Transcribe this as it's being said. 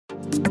Here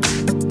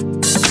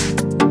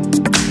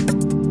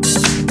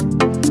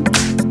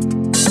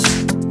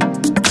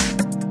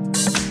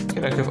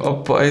I have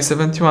OPPO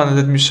A71.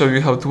 Let me show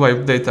you how to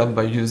wipe data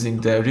by using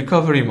the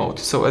recovery mode.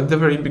 So at the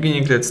very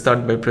beginning, let's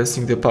start by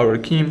pressing the power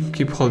key,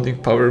 keep holding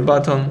power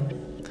button.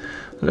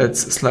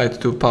 Let's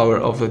slide to power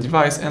of the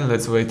device and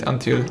let's wait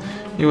until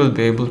you will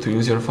be able to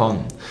use your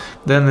phone.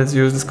 Then let's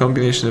use this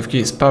combination of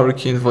keys, power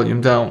key and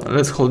volume down.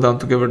 Let's hold down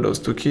together those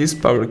two keys,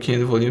 power key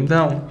and volume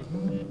down.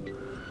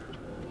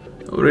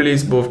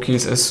 Release both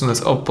keys as soon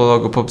as OPPO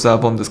logo pops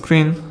up on the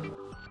screen.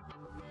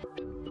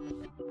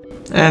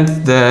 And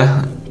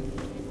the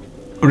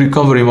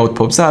recovery mode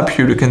pops up.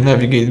 Here you can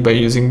navigate by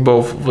using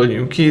both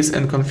volume keys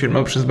and confirm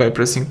options by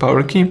pressing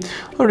power key,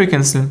 or you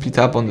can simply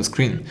tap on the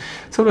screen.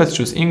 So let's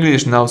choose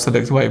English, now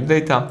select wipe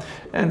data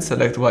and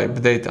select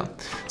wipe data.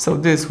 So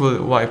this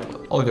will wipe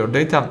all your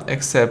data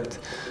except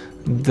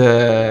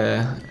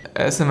the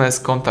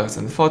SMS, contacts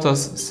and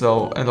photos,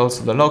 and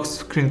also the lock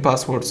screen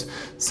passwords.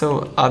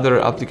 So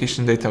other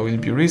application data will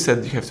be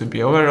reset, you have to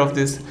be aware of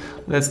this.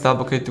 Let's tap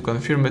OK to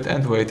confirm it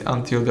and wait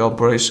until the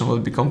operation will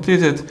be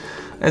completed.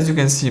 As you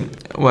can see,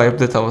 wipe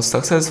data was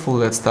successful.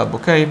 Let's tap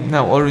OK.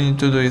 Now all you need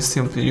to do is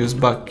simply use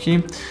back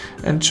key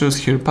and choose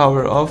here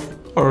power off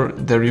or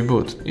the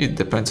reboot. It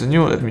depends on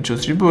you. Let me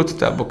choose reboot,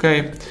 tap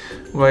OK,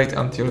 wait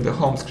until the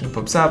home screen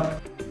pops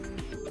up.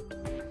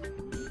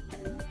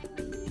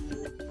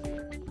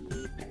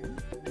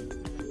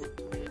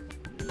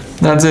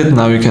 That's it,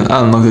 now you can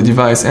unlock the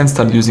device and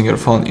start using your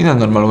phone in a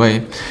normal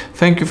way.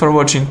 Thank you for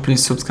watching,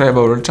 please subscribe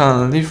our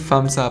channel and leave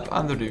thumbs up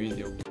under the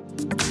video.